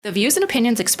The views and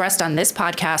opinions expressed on this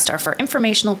podcast are for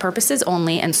informational purposes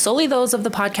only and solely those of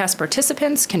the podcast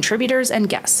participants, contributors, and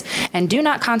guests, and do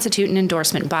not constitute an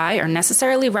endorsement by or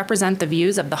necessarily represent the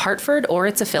views of The Hartford or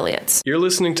its affiliates. You're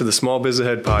listening to the Small Biz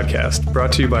Ahead podcast,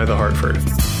 brought to you by The Hartford.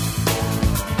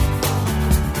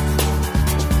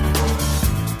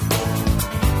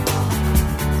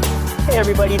 Hey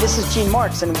everybody, this is Gene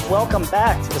Marks, and welcome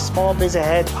back to the Small Biz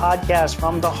Ahead podcast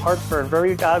from The Hartford.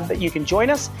 Very glad that you can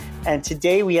join us. And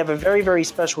today we have a very, very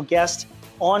special guest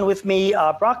on with me,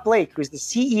 Brock Blake, who's the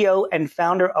CEO and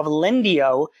founder of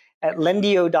Lendio at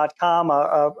Lendio.com,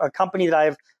 a company that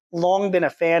I've long been a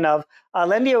fan of.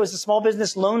 Lendio is a small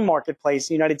business loan marketplace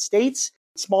in the United States.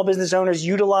 Small business owners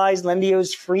utilize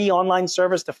Lendio's free online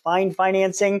service to find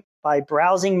financing by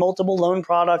browsing multiple loan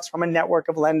products from a network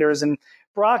of lenders. And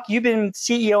Brock, you've been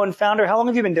CEO and founder. How long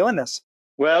have you been doing this?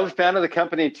 Well, we founded the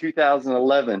company in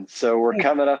 2011, so we're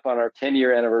coming up on our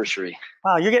 10-year anniversary.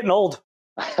 Wow, you're getting old.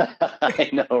 I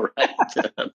know, right?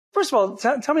 First of all,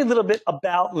 tell me a little bit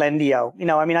about Lendio.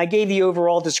 I gave the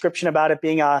overall description about it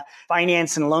being a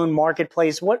finance and loan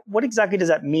marketplace. What exactly does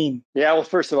that mean? Yeah, well,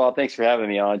 first of all, thanks for having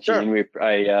me on, Gene. Sure.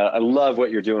 I love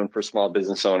what you're doing for small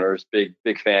business owners. Big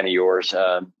fan of yours.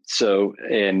 And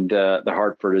the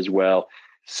Hartford as well.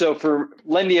 So for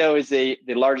Lendio is the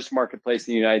largest marketplace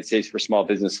in the United States for small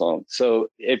business loans. So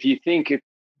if you think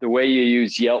the way you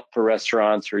use Yelp for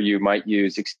restaurants, or you might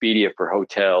use Expedia for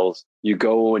hotels, you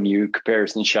go and you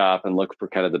comparison shop and look for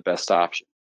kind of the best option.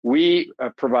 We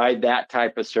provide that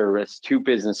type of service to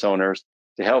business owners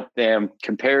to help them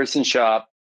comparison shop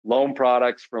loan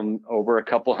products from over a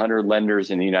couple hundred lenders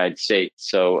in the United States.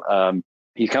 So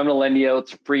you come to Lendio,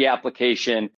 it's a free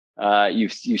application. You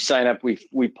sign up, we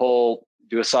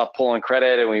do a soft pull on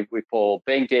credit, and we pull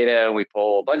bank data, and we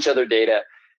pull a bunch of other data,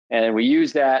 and we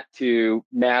use that to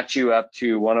match you up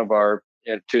to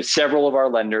to several of our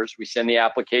lenders. We send the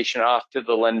application off to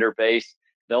the lender base.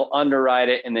 They'll underwrite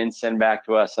it and then send back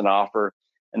to us an offer.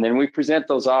 And then we present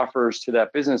those offers to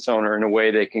that business owner in a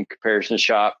way they can comparison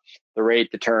shop the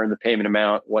rate, the term, the payment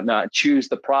amount, whatnot, choose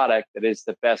the product that is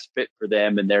the best fit for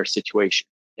them and their situation.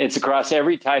 It's across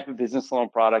every type of business loan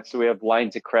product. So we have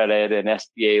lines of credit and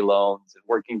SBA loans and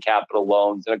working capital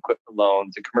loans and equipment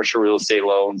loans and commercial real estate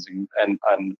loans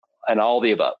and all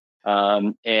the above. At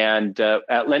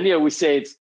Lendio, we say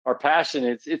it's our passion.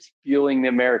 It's fueling the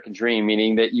American dream,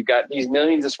 meaning that you've got these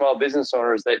millions of small business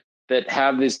owners that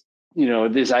have this,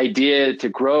 this idea to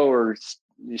grow or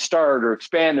start or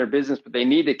expand their business, but they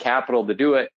need the capital to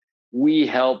do it. We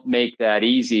help make that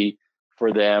easy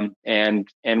for them. And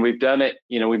we've done it.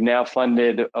 We've now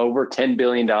funded over $10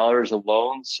 billion of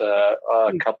loans,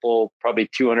 a couple, probably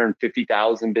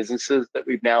 250,000 businesses that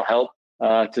we've now helped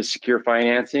to secure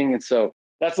financing. And so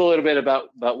that's a little bit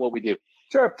about what we do.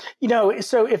 Sure.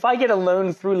 So if I get a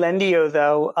loan through Lendio,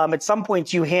 though, at some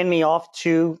point you hand me off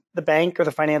to the bank or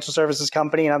the financial services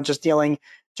company, and I'm just dealing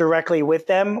directly with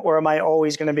them, or am I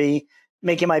always going to be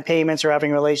making my payments or having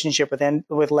a relationship with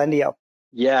Lendio?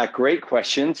 Yeah, great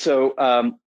question. So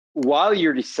while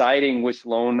you're deciding which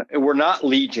loan, we're not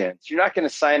lead gens. You're not going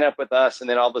to sign up with us and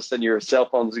then all of a sudden your cell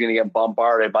phone is going to get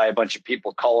bombarded by a bunch of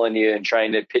people calling you and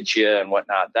trying to pitch you and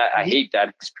whatnot. I hate that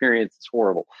experience. It's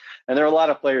horrible. And there are a lot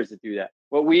of players that do that.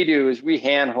 What we do is we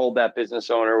handhold that business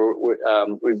owner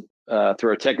through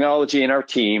our technology and our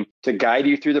team to guide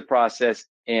you through the process.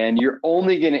 And you're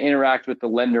only going to interact with the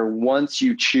lender once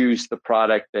you choose the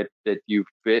product that you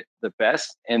fit the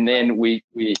best. And then we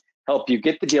help you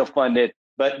get the deal funded.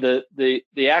 But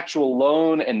the actual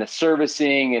loan and the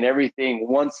servicing and everything,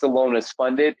 once the loan is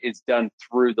funded, is done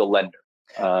through the lender,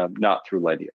 not through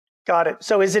Lendio. Got it.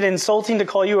 So is it insulting to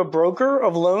call you a broker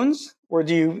of loans? Or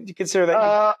do you consider that?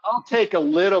 I'll take a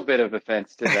little bit of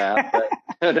offense to that.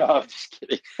 But no, I'm just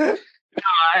kidding. No,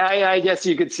 I guess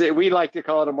you could say we like to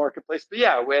call it a marketplace, but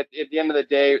yeah, at the end of the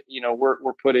day,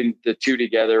 we're putting the two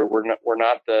together. We're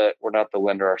not the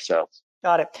lender ourselves.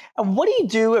 Got it. And what do you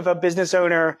do if a business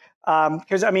owner?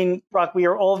 Because Brock, we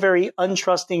are all very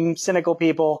untrusting, cynical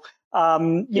people.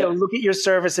 Look at your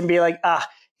service and be like, Lendio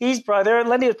is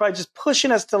probably just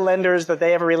pushing us to lenders that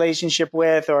they have a relationship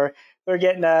with, or they're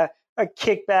getting a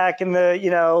kickback in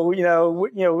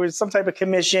the with some type of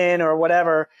commission or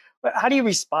whatever. But how do you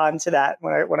respond to that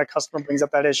when a customer brings up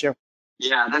that issue?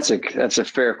 Yeah, that's a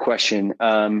fair question.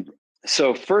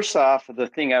 So first off, the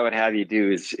thing I would have you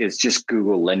do is just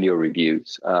Google Lendio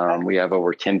reviews. We have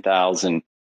over 10,000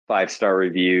 5-star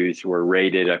reviews. We're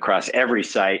rated across every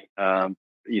site,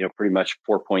 pretty much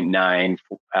 4.9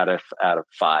 out of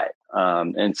 5.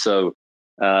 And so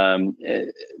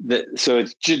So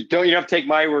it's just, you don't have to take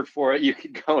my word for it. You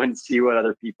can go and see what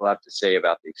other people have to say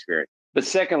about the experience. But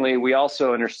secondly, we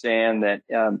also understand that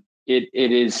it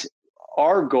is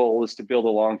our goal is to build a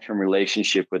long-term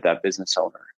relationship with that business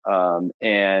owner.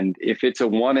 And if it's a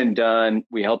one and done,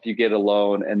 we help you get a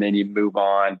loan and then you move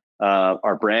on.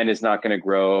 Our brand is not going to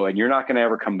grow and you're not going to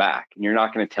ever come back and you're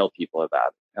not going to tell people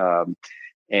about it.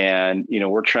 And,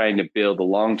 we're trying to build a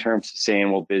long-term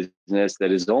sustainable business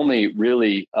that is only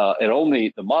really,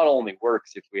 the model only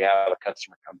works if we have a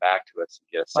customer come back to us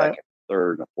and get a second,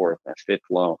 third, a fourth, and a fifth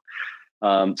loan.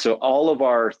 So all of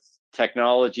our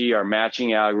technology, our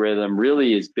matching algorithm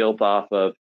really is built off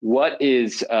of what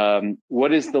is the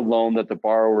loan that the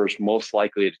borrower is most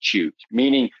likely to choose.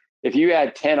 Meaning, if you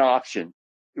had 10 options,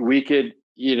 we could,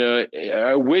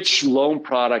 which loan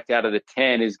product out of the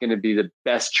 10 is going to be the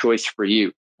best choice for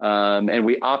you. And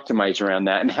we optimize around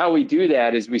that. And how we do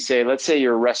that is we say, let's say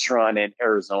you're a restaurant in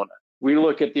Arizona. We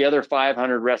look at the other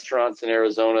 500 restaurants in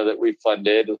Arizona that we've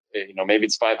funded. Maybe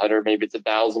it's 500, maybe it's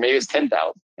 1,000, maybe it's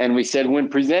 10,000. And we said, when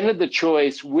presented the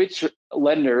choice, which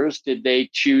lenders did they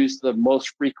choose the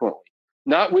most frequently?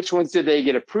 Not which ones did they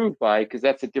get approved by, because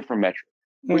that's a different metric.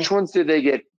 Mm. Which ones did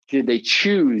they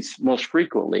choose most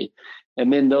frequently?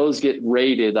 And then those get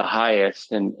rated the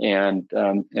highest, and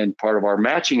part of our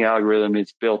matching algorithm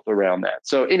is built around that.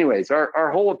 So anyways,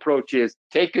 our whole approach is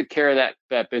take good care of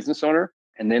that business owner,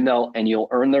 and then you'll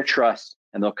earn their trust,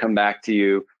 and they'll come back to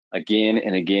you again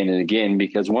and again and again,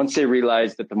 because once they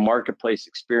realize that the marketplace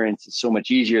experience is so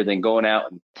much easier than going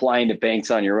out and applying to banks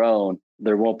on your own,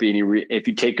 there won't be any, if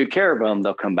you take good care of them,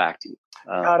 they'll come back to you.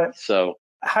 Got it. So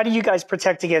how do you guys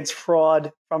protect against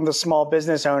fraud from the small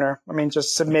business owner? I mean,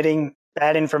 just submitting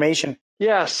bad information.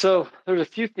 Yeah, so there's a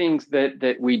few things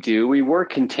that we do. We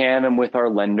work in tandem with our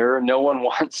lender. No one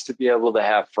wants to be able to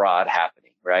have fraud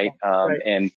happening, right? Right.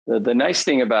 And the nice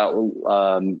thing about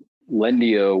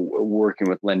Lendio working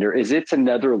with lender is it's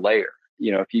another layer.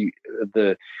 We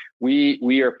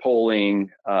are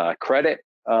pulling credit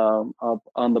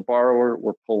on the borrower.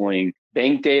 We're pulling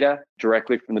bank data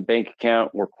directly from the bank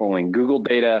account. We're pulling Google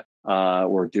data.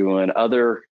 We're doing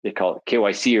other, they call it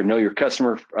KYC or know your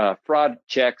customer fraud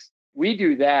checks. We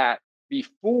do that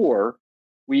before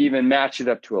we even match it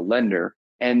up to a lender.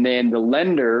 And then the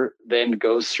lender then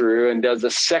goes through and does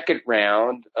a second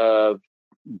round of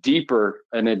deeper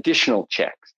and additional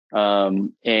checks.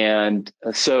 And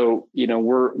so,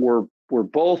 we're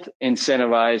both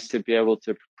incentivized to be able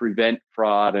to prevent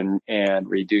fraud and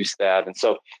reduce that. And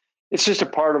so it's just a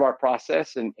part of our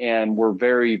process. And we're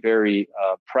very, very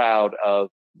proud of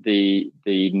the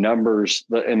numbers.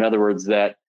 In other words,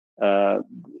 that the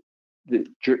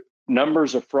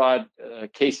numbers of fraud,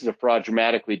 cases of fraud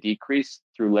dramatically decrease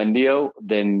through Lendio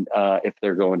than if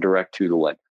they're going direct to the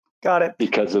lender. Got it.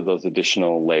 Because of those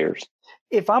additional layers.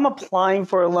 If I'm applying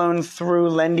for a loan through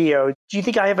Lendio, do you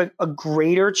think I have a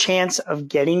greater chance of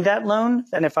getting that loan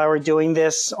than if I were doing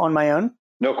this on my own?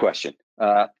 No question.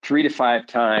 3 to 5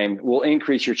 times will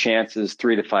increase your chances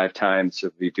 3 to 5 times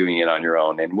of you doing it on your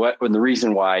own. And the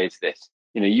reason why is this.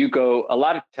 A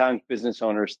lot of times business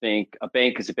owners think a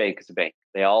bank is a bank is a bank.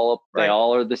 They all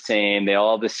are the same. They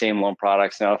all have the same loan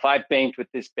products. Now, if I've banked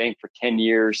with this bank for 10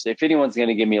 years, if anyone's going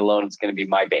to give me a loan, it's going to be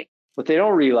my bank. What they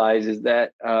don't realize is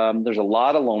that there's a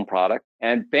lot of loan product,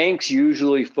 and banks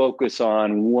usually focus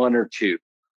on one or two.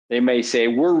 They may say,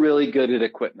 we're really good at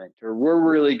equipment, or we're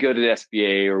really good at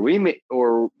SBA,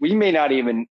 or we may not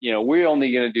even, we're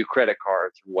only going to do credit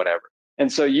cards or whatever. And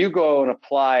so you go and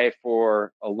apply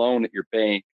for a loan at your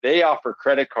bank. They offer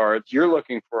credit cards. You're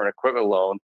looking for an equipment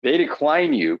loan. They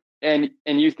decline you. And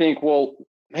you think, well,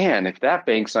 man, if that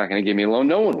bank's not going to give me a loan,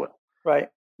 no one will. Right.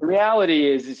 The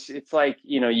reality is it's like,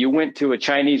 you went to a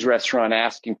Chinese restaurant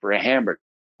asking for a hamburger.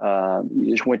 You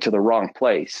just went to the wrong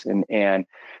place. And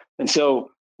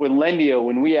so with Lendio,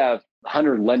 when we have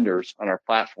 100 lenders on our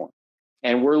platform,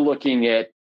 and we're looking at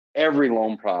every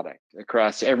loan product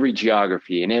across every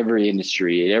geography and every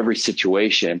industry and every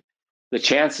situation, the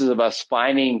chances of us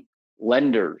finding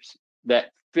lenders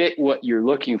that fit what you're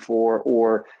looking for,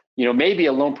 or, maybe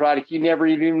a loan product you never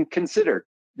even considered,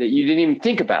 that you didn't even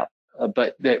think about,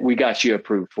 but that we got you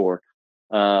approved for,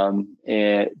 and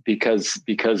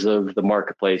because of the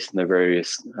marketplace and the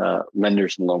various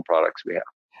lenders and loan products we have.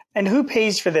 And who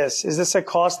pays for this? Is this a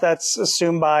cost that's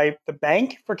assumed by the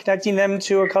bank for connecting them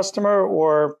to a customer,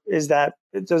 or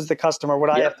does the customer,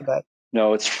 I have to pay?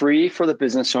 No, it's free for the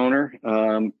business owner,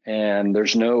 and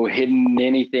there's no hidden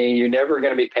anything. You're never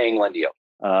going to be paying Lendio.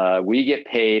 We get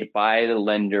paid by the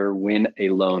lender when a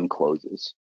loan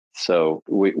closes. So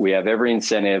we have every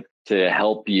incentive to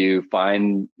help you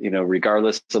find,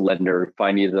 regardless of lender,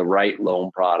 find you the right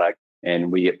loan product.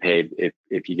 And we get paid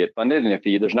if you get funded. And if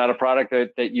there's not a product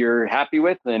that you're happy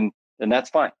with, then that's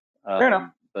fine. Fair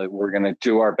enough. But we're going to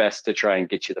do our best to try and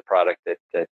get you the product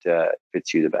that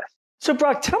fits you the best. So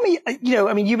Brock, tell me,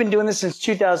 you've been doing this since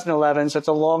 2011, so it's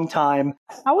a long time.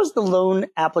 How has the loan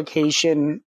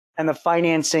application and the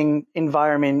financing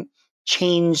environment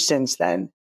changed since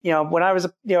then? When I was,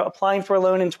 applying for a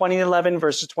loan in 2011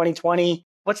 versus 2020,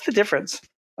 what's the difference?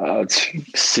 It's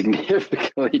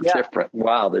significantly different.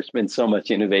 Wow, there's been so much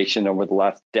innovation over the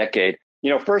last decade.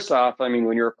 First off,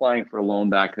 when you're applying for a loan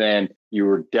back then, you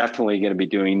were definitely going to be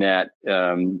doing that,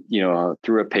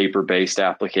 through a paper-based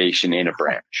application in a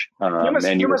branch.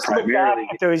 You must look back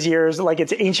at those years like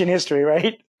it's ancient history,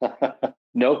 right?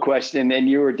 No question. And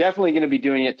you were definitely going to be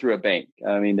doing it through a bank.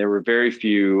 There were very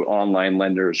few online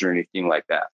lenders or anything like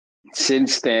that.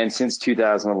 Since then, since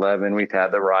 2011, we've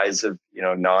had the rise of,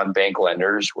 non-bank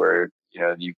lenders where,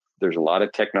 there's a lot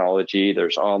of technology,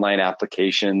 there's online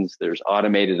applications, there's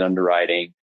automated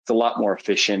underwriting. It's a lot more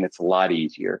efficient. It's a lot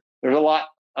easier. There's a lot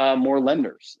more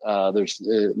lenders.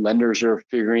 Lenders are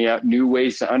figuring out new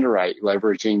ways to underwrite,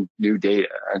 leveraging new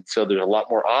data. And so there's a lot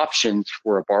more options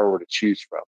for a borrower to choose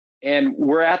from. And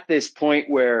we're at this point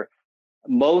where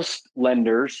most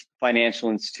lenders,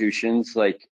 financial institutions,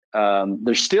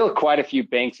 there's still quite a few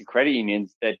banks and credit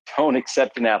unions that don't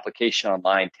accept an application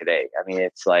online today.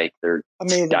 It's like they're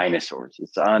dinosaurs.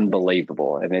 It's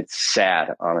unbelievable. And it's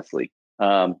sad, honestly.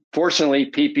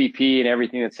 Fortunately, PPP and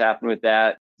everything that's happened with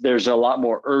that, there's a lot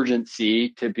more urgency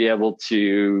to be able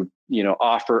to,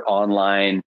 offer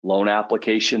online loan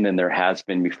application than there has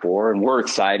been before. And we're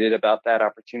excited about that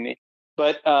opportunity.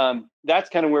 But that's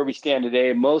kind of where we stand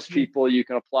today. Most people, you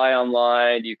can apply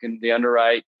online. You're going to be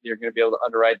able to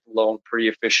underwrite the loan pretty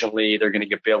efficiently. They're going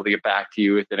to be able to get back to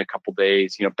you within a couple of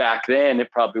days. Back then,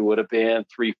 it probably would have been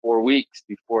 3-4 weeks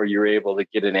before you were able to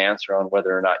get an answer on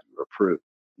whether or not you were approved,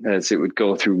 as it would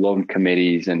go through loan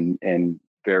committees and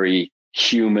very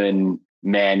human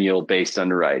manual-based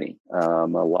underwriting. A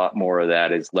lot more of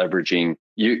that is leveraging.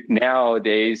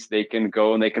 Nowadays, they can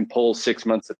go and they can pull 6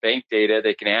 months of bank data.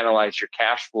 They can analyze your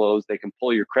cash flows. They can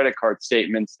pull your credit card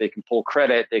statements. They can pull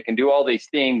credit. They can do all these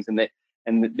things, and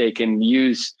they can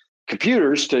use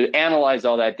computers to analyze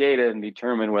all that data and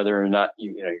determine whether or not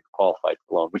you're qualified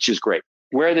for loan, which is great.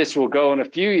 Where this will go in a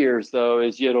few years, though,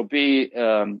 is it'll be,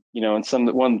 and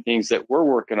one of the things that we're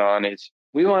working on is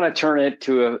we want to turn it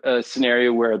to a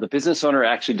scenario where the business owner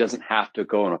actually doesn't have to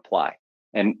go and apply.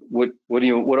 And what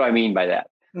do I mean by that?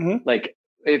 Mm-hmm. Like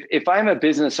if I'm a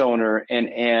business owner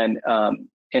and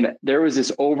there was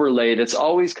this overlay that's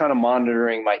always kind of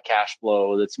monitoring my cash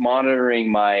flow, that's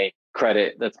monitoring my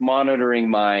credit, that's monitoring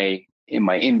my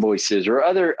invoices or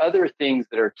other things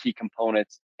that are key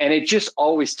components, and it just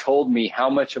always told me how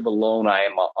much of a loan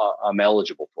I'm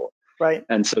eligible for. Right.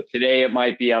 And so today it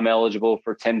might be I'm eligible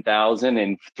for $10,000.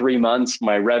 In 3 months,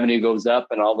 my revenue goes up,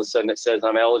 and all of a sudden it says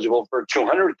I'm eligible for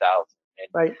 $200,000.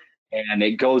 Right. And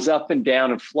it goes up and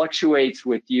down and fluctuates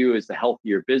with you as the health of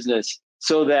your business,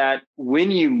 so that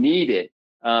when you need it,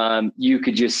 you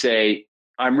could just say,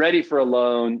 I'm ready for a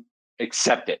loan,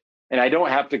 accept it. And I don't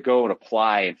have to go and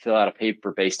apply and fill out a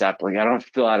paper-based application. I don't have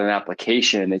to fill out an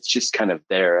application. It's just kind of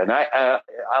there. And I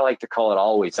like to call it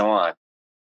always on.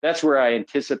 That's where I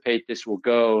anticipate this will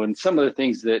go. And some of the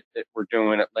things that we're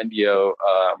doing at Lendio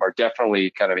are definitely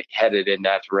kind of headed in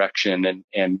that direction.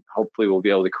 And hopefully we'll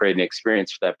be able to create an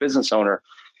experience for that business owner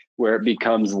where it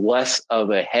becomes less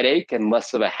of a headache and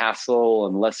less of a hassle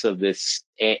and less of this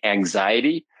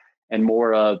anxiety and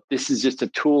more of this is just a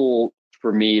tool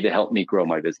for me to help me grow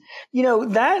my business.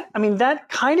 That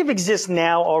kind of exists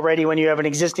now already when you have an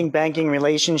existing banking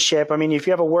relationship. If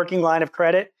you have a working line of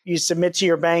credit, you submit to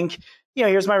your bank,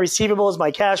 here's my receivables,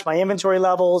 my cash, my inventory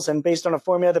levels. And based on a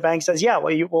formula, the bank says,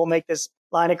 we'll make this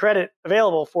line of credit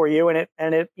available for you. And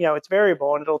it's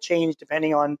variable and it'll change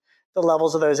depending on the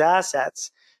levels of those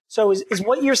assets. So is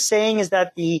what you're saying is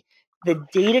that the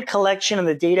data collection and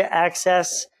the data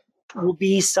access will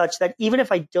be such that even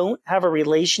if I don't have a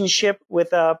relationship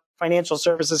with a financial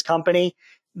services company,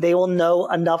 they will know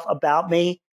enough about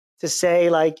me to say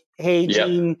like, hey,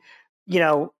 Gene, we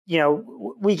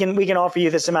can offer you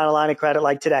this amount of line of credit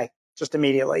like today, just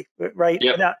immediately, right?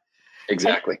 Yep.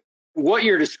 Exactly. What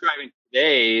you're describing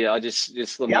today, I'll just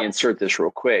let me insert this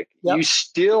real quick. Yep. You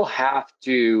still have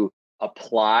to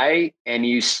apply and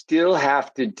you still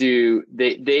have to do,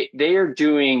 they are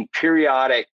doing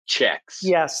periodic checks.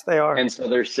 Yes, they are. And so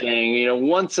they're saying,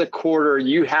 once a quarter,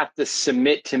 you have to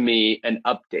submit to me an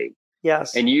update.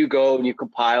 Yes. And you go and you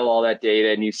compile all that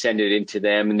data and you send it into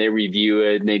them and they review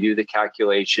it and they do the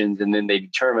calculations and then they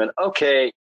determine,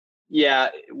 okay,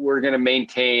 we're going to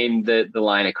maintain the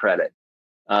line of credit.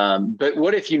 But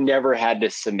what if you never had to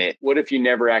submit? What if you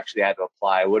never actually had to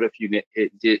apply? What if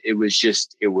it was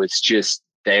just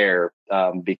there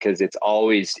because it's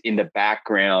always in the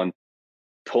background,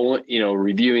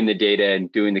 reviewing the data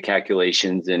and doing the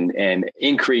calculations and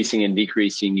increasing and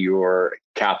decreasing your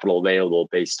capital available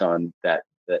based on that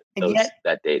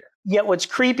data. Yet what's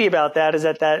creepy about that is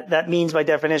that means by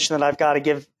definition that I've got to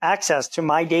give access to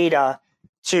my data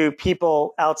to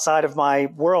people outside of my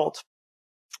world,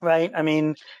 right? I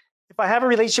mean, if I have a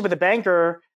relationship with a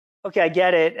banker, okay, I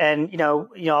get it. And,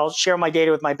 I'll share my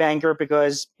data with my banker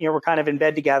because, we're kind of in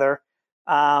bed together.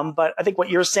 But I think what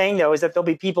you're saying, though, is that there'll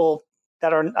be people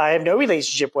that I have no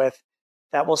relationship with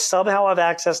that will somehow have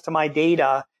access to my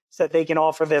data so that they can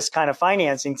offer this kind of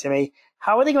financing to me.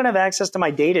 How are they going to have access to my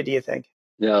data, do you think?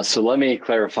 No, so let me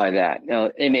clarify that.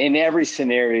 Now, in every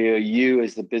scenario, you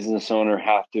as the business owner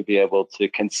have to be able to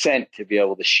consent to be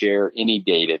able to share any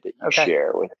data that you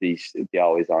share with the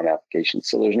always-on applications.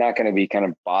 So there's not going to be kind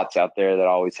of bots out there that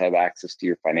always have access to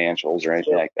your financials or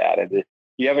anything like that. And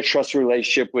you have a trusted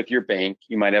relationship with your bank.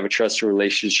 You might have a trusted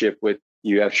relationship with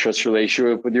your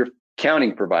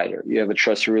accounting provider. You have a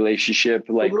trusted relationship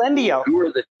like with Lendio.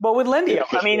 With Lendio,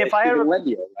 I mean, if I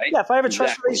have a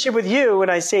trusted relationship with you, and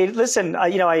I say, listen,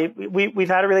 we've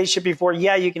had a relationship before.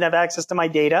 Yeah, you can have access to my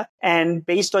data, and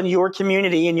based on your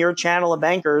community and your channel of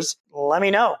bankers, let me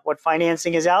know what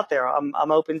financing is out there.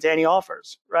 I'm open to any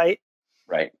offers. Right.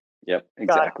 Right. Yep.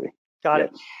 Exactly. Got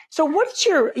it. So what's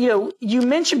your, you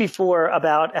mentioned before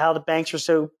about how the banks are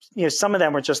so, some of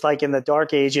them were just like in the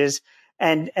dark ages.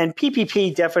 And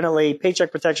PPP definitely,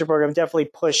 Paycheck Protection Program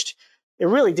definitely it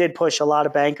really did push a lot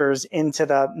of bankers into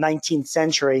the 19th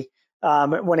century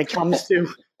when it comes to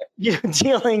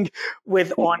dealing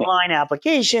with online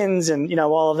applications and,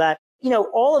 all of that.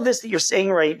 All of this that you're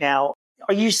saying right now,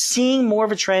 are you seeing more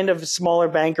of a trend of smaller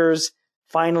bankers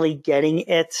finally getting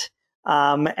it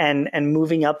and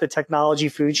moving up the technology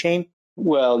food chain?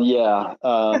 Well, yeah.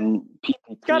 PPP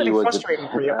it's got to be frustrating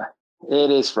for you.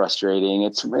 It is frustrating.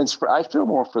 I feel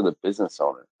more for the business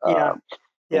owner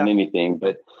than anything.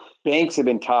 But banks have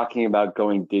been talking about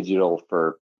going digital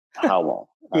for how long?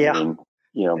 I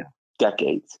mean,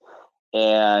 decades.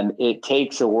 And it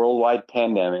takes a worldwide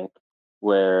pandemic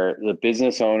where the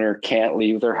business owner can't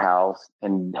leave their house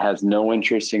and has no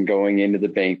interest in going into the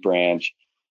bank branch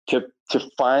to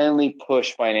finally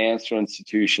push financial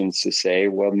institutions to say,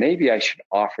 well, maybe I should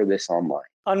offer this online.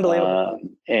 Unbelievable.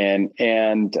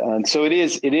 So it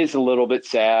is a little bit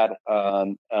sad.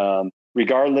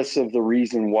 Regardless of the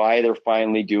reason why they're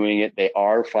finally doing it, they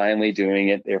are finally doing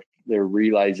it. They're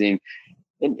realizing,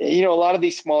 and a lot of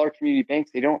these smaller community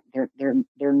banks, their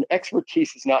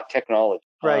expertise is not technology.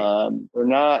 Right. They're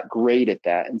not great at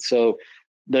that, and so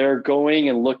they're going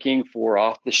and looking for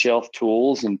off-the-shelf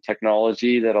tools and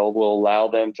technology that will allow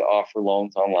them to offer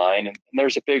loans online. And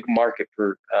there's a big market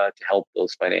to help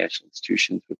those financial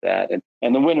institutions with that.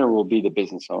 And the winner will be the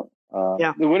business owner.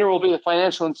 The winner will be the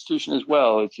financial institution as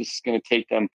well. It's just going to take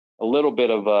them a little bit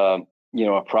of a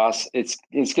process.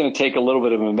 It's going to take a little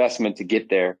bit of investment to get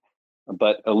there,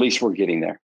 but at least we're getting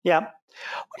there. Yeah.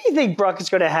 What do you think, Brock, is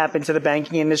going to happen to the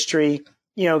banking industry,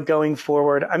 going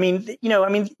forward? I mean,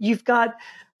 you've got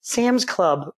Sam's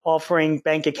Club offering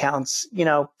bank accounts.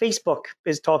 Facebook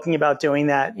is talking about doing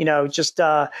that.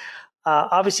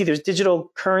 Obviously, there's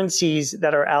digital currencies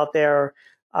that are out there,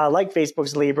 like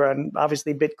Facebook's Libra and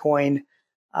obviously Bitcoin.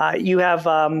 You have,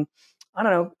 I'm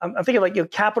thinking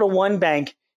like Capital One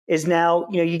Bank is now,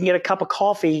 you can get a cup of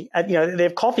coffee at, they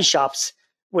have coffee shops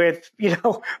with,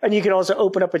 and you can also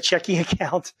open up a checking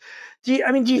account. Do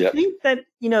you think that,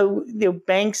 the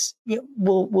banks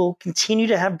will continue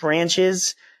to have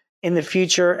branches in the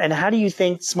future? And how do you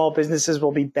think small businesses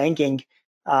will be banking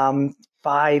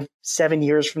 5-7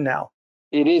 years from now?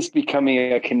 It is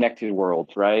becoming a connected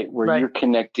world, right? Where you're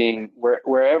connecting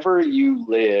wherever you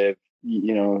live,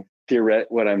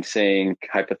 what I'm saying,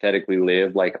 hypothetically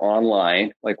live, like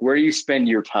online, like where you spend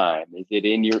your time. Is it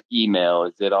in your email?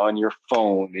 Is it on your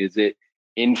phone? Is it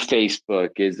in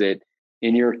Facebook? Is it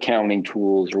in your accounting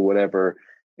tools or whatever?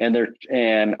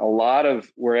 And a lot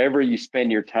of wherever you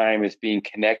spend your time is being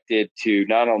connected to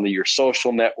not only your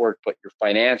social network, but your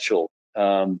financial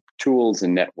tools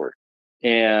and network.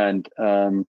 And,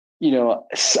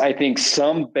 I think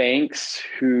some banks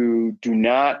who do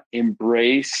not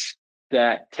embrace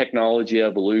that technology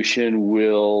evolution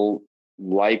will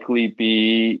likely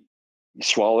be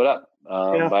swallowed up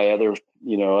by other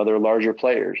larger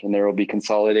players, and there will be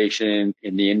consolidation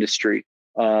in the industry.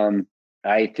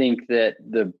 I think that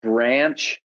the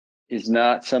branch is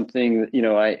not something that,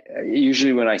 I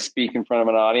usually when I speak in front of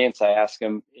an audience, I ask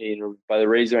them, by the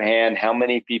raise of their hand, how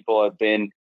many people have been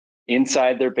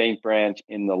inside their bank branch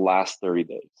in the last 30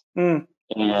 days. Mm.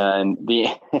 And the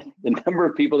number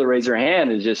of people that raise their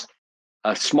hand is just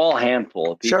a small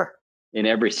handful of people. Sure. In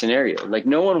every scenario. Like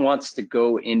no one wants to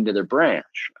go into their branch.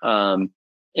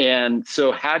 And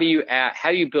so how do you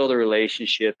build a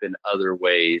relationship in other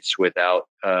ways without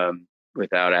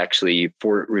actually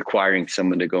requiring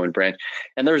someone to go in branch?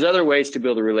 And there's other ways to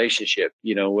build a relationship,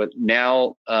 with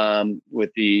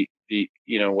the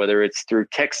whether it's through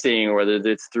texting or whether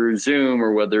it's through Zoom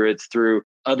or whether it's through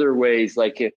other ways.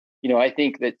 Like, I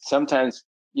think that sometimes,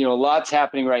 lots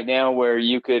happening right now where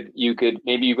you could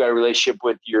maybe you've got a relationship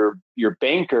with your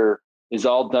banker is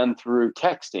all done through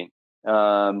texting.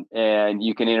 And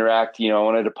you can interact, I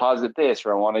want to deposit this,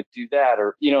 or I want to do that,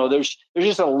 or, there's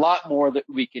just a lot more that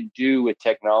we can do with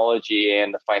technology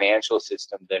and the financial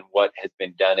system than what has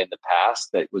been done in the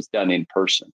past that was done in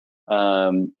person.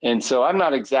 And so I'm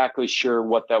not exactly sure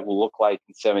what that will look like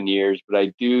in 7 years, but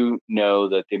I do know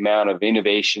that the amount of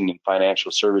innovation in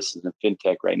financial services and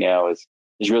fintech right now is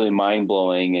really mind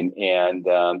blowing, and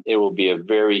it will be a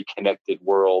very connected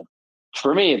world.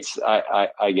 For me,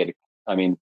 I get it. I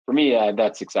mean, for me,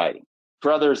 that's exciting.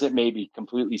 For others, it may be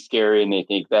completely scary, and they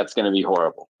think that's going to be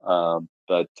horrible.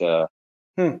 But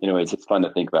anyways, it's fun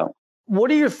to think about.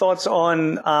 What are your thoughts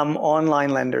on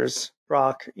online lenders,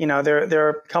 Brock? There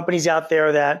are companies out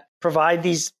there that provide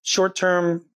these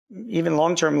short-term, even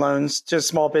long-term loans to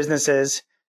small businesses,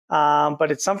 but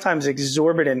it's sometimes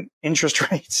exorbitant interest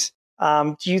rates.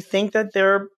 Do you think that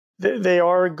they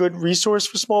are a good resource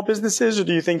for small businesses, or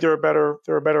do you think there are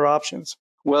better options?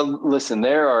 Well, listen,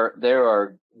 there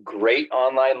are great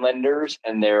online lenders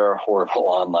and there are horrible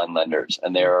online lenders,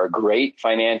 and there are great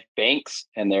finance banks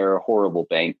and there are horrible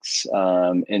banks.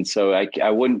 And so I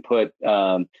wouldn't put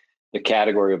the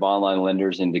category of online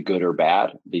lenders into good or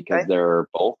bad, because there are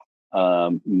both.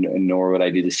 Nor would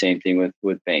I do the same thing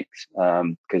with banks,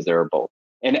 because there are both.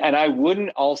 And I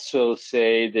wouldn't also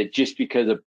say that just because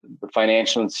a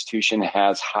financial institution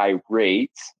has high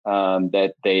rates,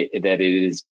 that it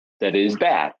is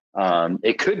bad.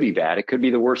 It could be bad. It could be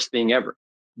the worst thing ever.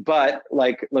 But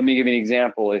let me give you an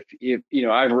example. If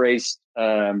we've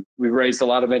raised a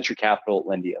lot of venture capital at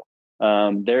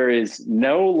Lendio. There is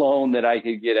no loan that I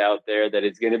could get out there that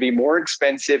is going to be more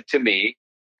expensive to me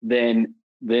than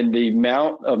the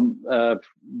amount of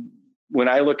when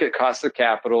I look at cost of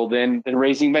capital than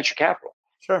raising venture capital.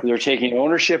 Sure. They're taking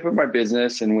ownership of my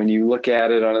business, and when you look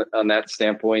at it on that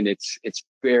standpoint, it's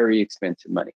very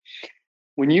expensive money.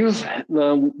 When you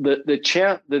the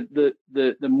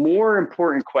more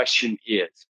important question is,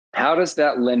 how does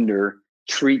that lender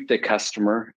treat the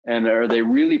customer, and are they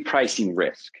really pricing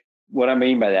risk? What I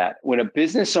mean by that, when a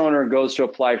business owner goes to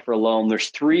apply for a loan, there's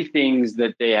three things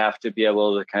that they have to be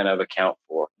able to kind of account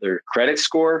for: their credit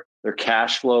score, their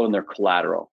cash flow, and their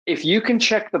collateral. If you can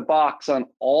check the box on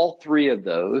all three of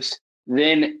those,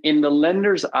 then in the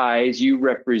lender's eyes, you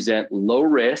represent low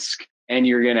risk and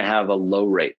you're going to have a low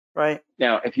rate. Right.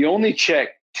 Now, if you only check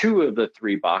two of the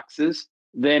three boxes,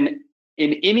 then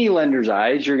in any lender's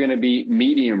eyes, you're going to be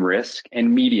medium risk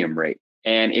and medium rate.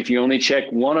 And if you only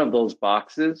check one of those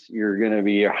boxes, you're going to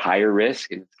be a higher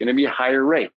risk and it's going to be a higher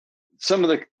rate. Some of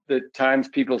the times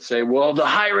people say, well, the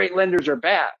high rate lenders are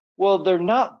bad. Well, they're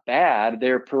not bad.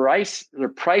 They're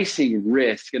pricing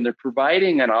risk, and they're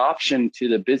providing an option to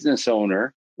the business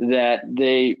owner that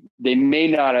they may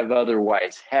not have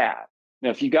otherwise had. Now,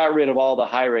 if you got rid of all the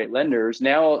high rate lenders,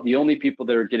 now the only people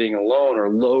that are getting a loan are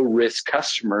low risk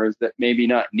customers that maybe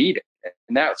not need it.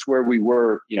 And that's where we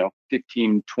were,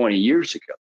 15, 20 years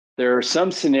ago. There are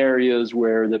some scenarios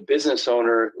where the business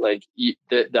owner,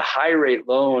 the high rate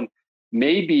loan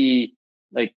may be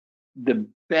like the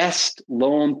best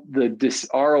loan, this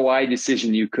ROI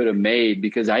decision you could have made,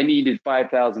 because I needed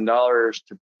 $5,000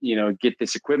 to, get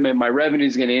this equipment. My revenue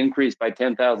is going to increase by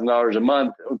 $10,000 a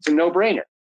month. It's a no brainer.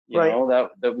 That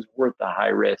was worth the high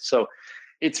risk. So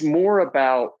it's more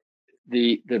about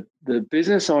the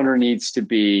business owner needs to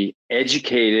be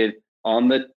educated on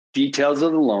the details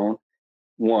of the loan.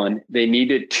 One, they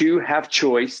need to have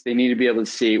choice. They need to be able to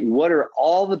see what are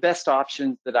all the best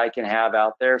options that I can have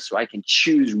out there, so I can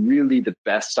choose really the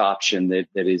best option that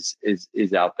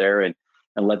is out there, and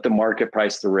let the market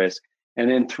price the risk. And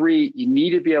then three, you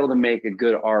need to be able to make a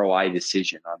good ROI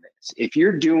decision on this. If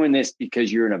you're doing this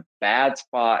because you're in a bad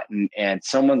spot and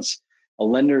a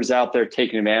lender's out there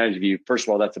taking advantage of you, first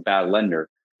of all, that's a bad lender.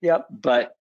 Yep.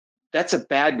 But that's a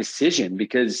bad decision,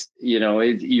 because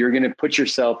you're going to put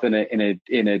yourself in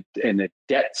a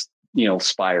debt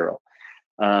spiral.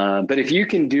 But if you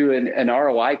can do an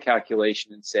ROI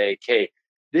calculation and say, okay,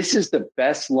 this is the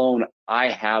best loan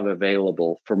I have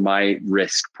available for my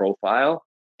risk profile,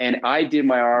 and I did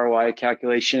my ROI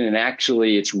calculation, and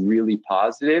actually it's really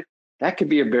positive, that could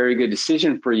be a very good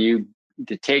decision for you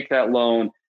to take that loan,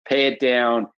 pay it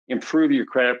down, improve your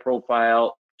credit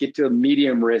profile, get to a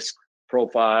medium risk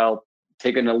profile,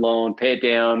 taking a loan, pay it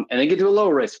down, and then get to a low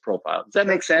risk profile. Does that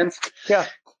make sense? Yeah.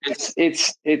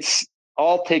 It's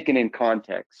all taken in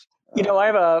context. I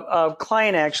have a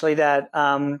client actually that,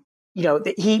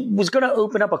 he was going to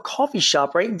open up a coffee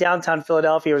shop right in downtown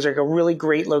Philadelphia. It was like a really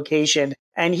great location.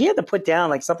 And he had to put down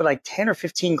like something like 10 or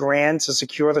 15 grand to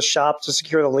secure the shop, to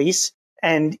secure the lease.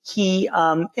 And he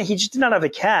just did not have the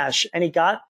cash, and he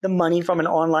got the money from an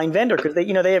online vendor because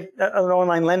they have an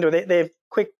online lender. They have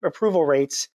quick approval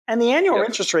rates, and the annual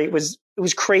interest rate was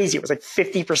crazy. It was like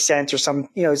 50%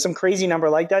 or some crazy number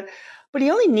like that. But he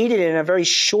only needed it in a very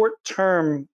short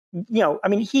term.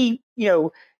 He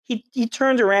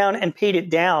turned around and paid it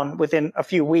down within a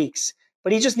few weeks,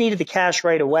 but he just needed the cash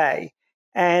right away.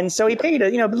 And so he paid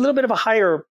a little bit of a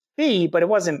higher fee, but it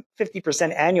wasn't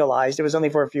 50% annualized. It was only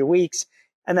for a few weeks.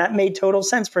 And that made total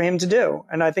sense for him to do.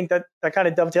 And I think that kind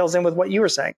of dovetails in with what you were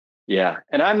saying. Yeah.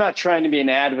 And I'm not trying to be an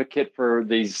advocate for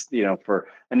these,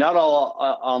 and not all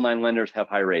online lenders have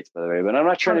high rates, by the way, but I'm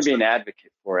not trying to be an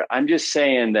advocate for it. I'm just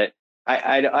saying that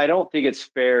I don't think it's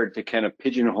fair to kind of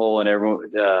pigeonhole and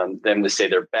everyone them to say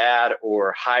they're bad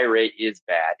or high rate is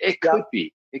bad. It could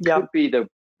be. It could be the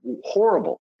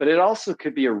horrible, but it also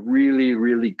could be a really,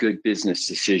 really good business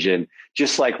decision,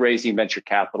 just like raising venture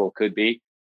capital could be.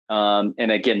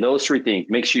 And again, those three things: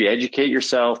 make sure you educate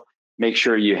yourself, make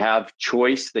sure you have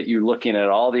choice, that you're looking at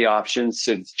all the options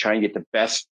to try and get the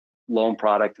best loan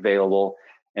product available.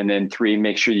 And then 3,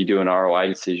 make sure you do an ROI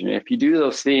decision. If you do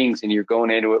those things and you're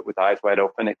going into it with eyes wide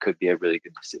open, it could be a really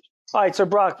good decision. All right. So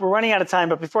Brock, we're running out of time,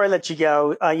 but before I let you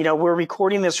go, we're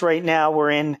recording this right now.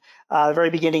 We're in the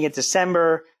very beginning of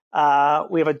December.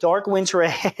 We have a dark winter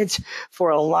ahead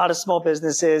for a lot of small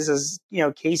businesses as,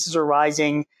 cases are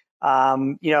rising.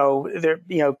 Congress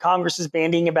is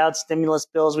bandying about stimulus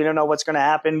bills. We don't know what's going to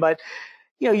happen, but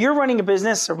you're running a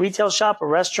business, a retail shop, a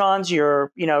restaurant.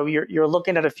 You're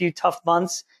looking at a few tough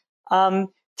months. Give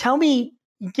me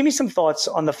some thoughts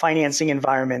on the financing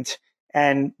environment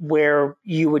and where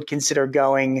you would consider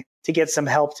going to get some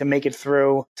help to make it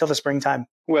through till the springtime.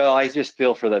 Well, I just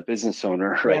feel for that business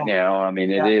owner right now. I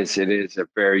mean, it is a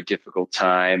very difficult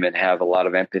time, and have a lot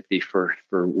of empathy for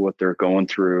what they're going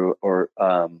through, or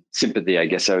sympathy, I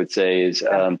guess I would say is,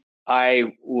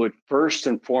 I would first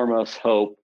and foremost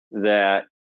hope that,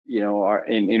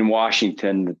 in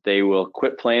Washington, that they will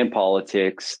quit playing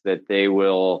politics, that they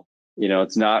will,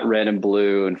 it's not red and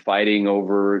blue and fighting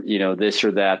over, this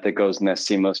or that goes in that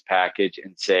stimulus package,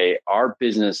 and say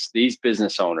these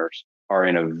business owners are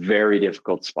in a very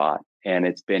difficult spot. And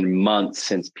it's been months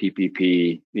since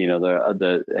PPP,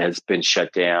 has been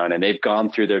shut down, and they've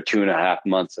gone through their 2.5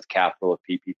 months of capital of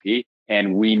PPP.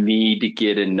 And we need to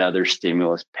get another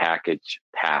stimulus package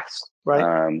passed.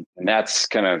 Right. And that's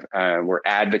kind of, we're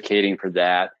advocating for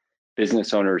that.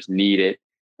 Business owners need it.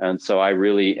 And so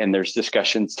and there's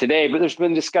discussions today, but there's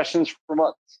been discussions for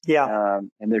months. Yeah.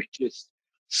 And there's just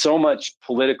so much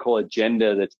political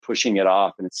agenda that's pushing it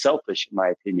off, and it's selfish in my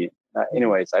opinion.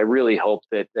 Anyways, I really hope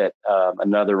that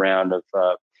another round of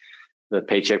the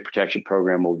Paycheck Protection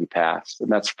Program will be passed. And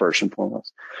that's first and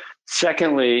foremost.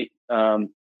 Secondly,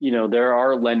 there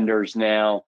are lenders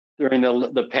now during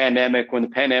the pandemic. When the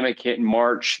pandemic hit in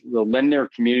March, the lender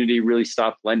community really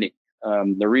stopped lending.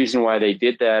 The reason why they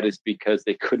did that is because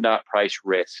they could not price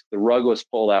risk. The rug was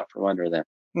pulled out from under them.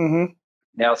 Mm-hmm.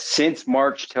 Now, since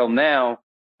March till now,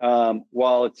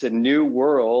 while it's a new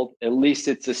world, at least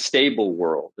it's a stable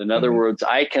world. In other words,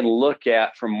 I can look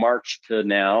at from March to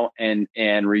now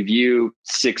and review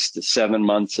 6 to 7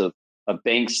 months of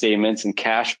bank statements and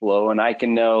cash flow, and I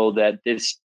can know that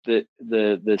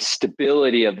the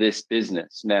stability of this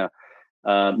business. Now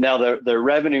the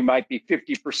revenue might be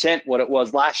 50% what it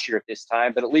was last year at this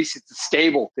time, but at least it's a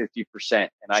stable 50%, and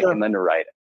I can underwrite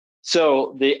it.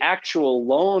 So the actual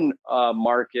loan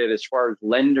market, as far as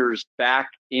lenders back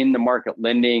in the market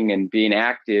lending and being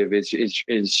active,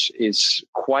 is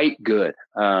quite good,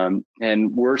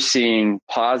 and we're seeing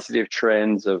positive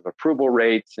trends of approval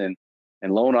rates and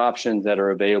loan options that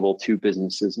are available to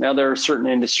businesses. Now there are certain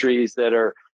industries that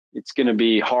it's going to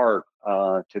be hard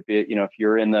to be, if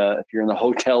you're in the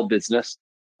hotel business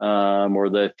or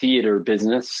the theater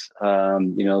business,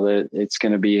 it's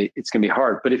going to be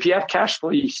hard. But if you have cash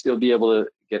flow, you still be able to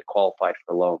get qualified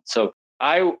for a loan. So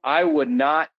I would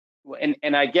not,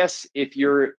 and I guess if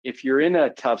you're in a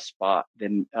tough spot,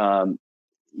 then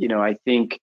I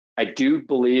think I do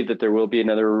believe that there will be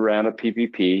another round of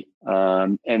PPP,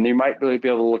 and they might really be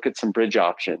able to look at some bridge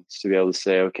options to be able to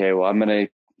say, okay, well, I'm going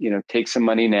to, take some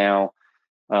money now,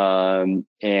 and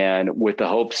with the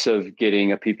hopes of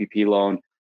getting a PPP loan.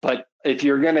 But if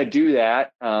you're going to do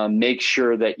that, make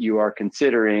sure that you are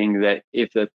considering that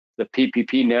if the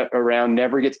PPP round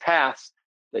never gets passed,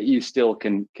 that you still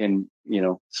can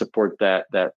support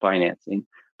that financing.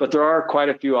 But there are quite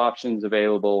a few options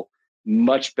available,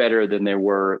 much better than there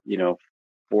were 4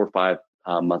 or 5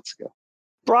 months ago.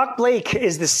 Brock Blake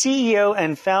is the CEO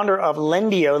and founder of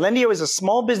Lendio. Lendio is a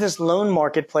small business loan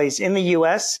marketplace in the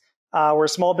U.S. Where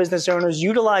small business owners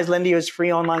utilize Lendio's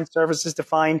free online services to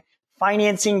find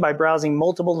financing by browsing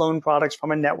multiple loan products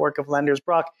from a network of lenders.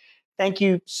 Brock, thank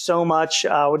you so much.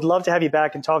 Would love to have you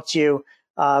back and talk to you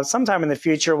sometime in the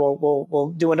future.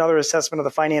 We'll do another assessment of the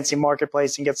financing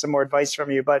marketplace and get some more advice from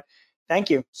you. But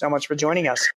thank you so much for joining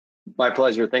us. My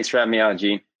pleasure. Thanks for having me on,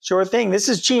 Gene. Sure thing. This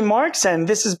is Gene Marks, and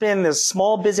this has been the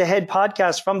Small Biz Ahead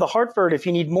podcast from The Hartford. If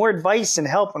you need more advice and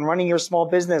help on running your small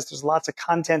business, there's lots of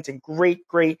content and great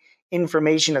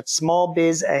information at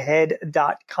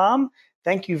smallbizahead.com.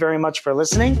 Thank you very much for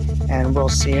listening, and we'll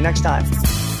see you next time.